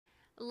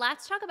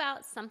let's talk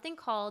about something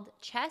called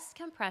chest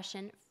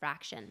compression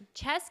fraction.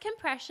 Chest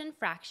compression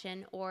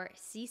fraction, or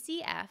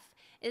CCF,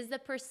 is the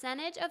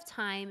percentage of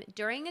time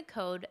during a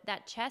code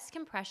that chest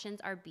compressions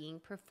are being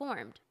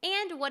performed.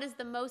 And what is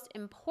the most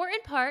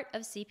important part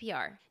of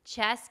CPR?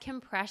 Chest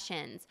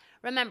compressions.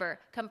 Remember,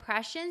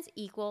 compressions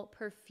equal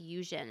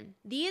perfusion.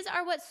 These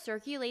are what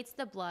circulates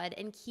the blood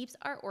and keeps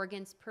our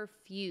organs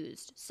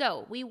perfused.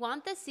 So we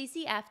want the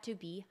CCF to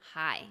be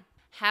high.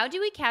 How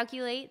do we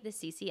calculate the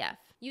CCF?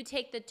 You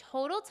take the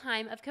total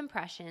time of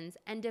compressions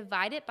and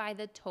divide it by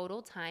the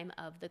total time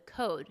of the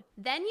code.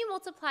 Then you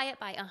multiply it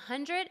by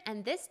 100,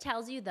 and this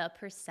tells you the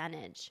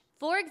percentage.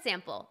 For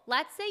example,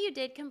 let's say you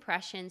did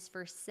compressions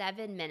for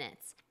 7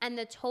 minutes and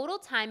the total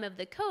time of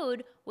the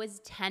code was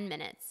 10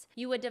 minutes.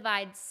 You would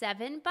divide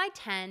 7 by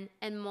 10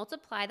 and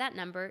multiply that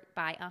number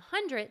by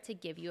 100 to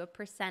give you a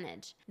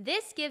percentage.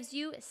 This gives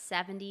you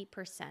 70%.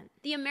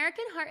 The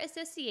American Heart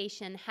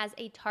Association has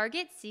a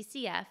target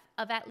CCF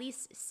of at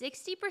least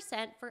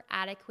 60% for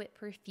adequate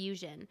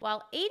perfusion,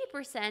 while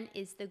 80%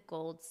 is the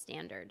gold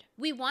standard.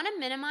 We want to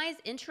minimize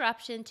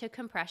interruption to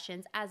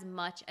compressions as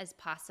much as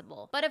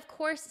possible, but of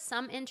course,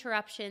 some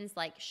interruptions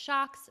like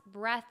shocks,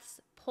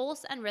 breaths,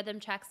 pulse, and rhythm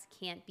checks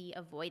can't be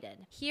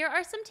avoided. Here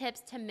are some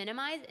tips to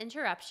minimize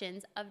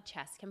interruptions of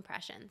chest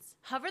compressions.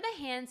 Hover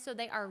the hands so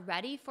they are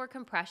ready for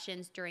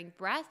compressions during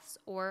breaths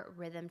or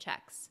rhythm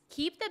checks.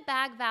 Keep the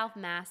bag valve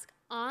mask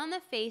on the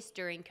face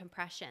during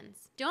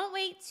compressions. Don't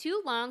wait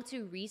too long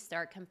to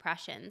restart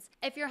compressions.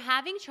 If you're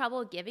having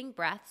trouble giving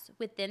breaths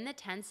within the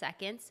 10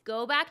 seconds,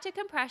 go back to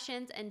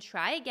compressions and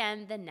try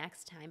again the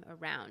next time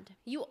around.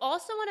 You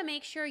also want to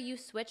make sure you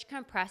switch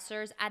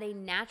compressors at a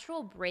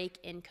natural break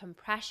in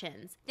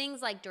compressions,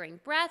 things like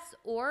during breaths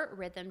or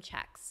rhythm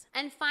checks.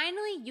 And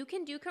finally, you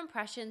can do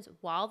compressions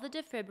while the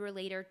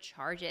defibrillator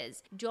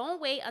charges.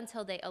 Don't wait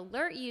until they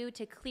alert you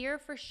to clear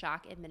for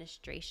shock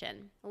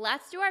administration.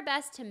 Let's do our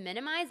best to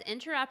minimize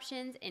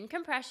interruptions in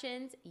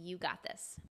compressions. You got this.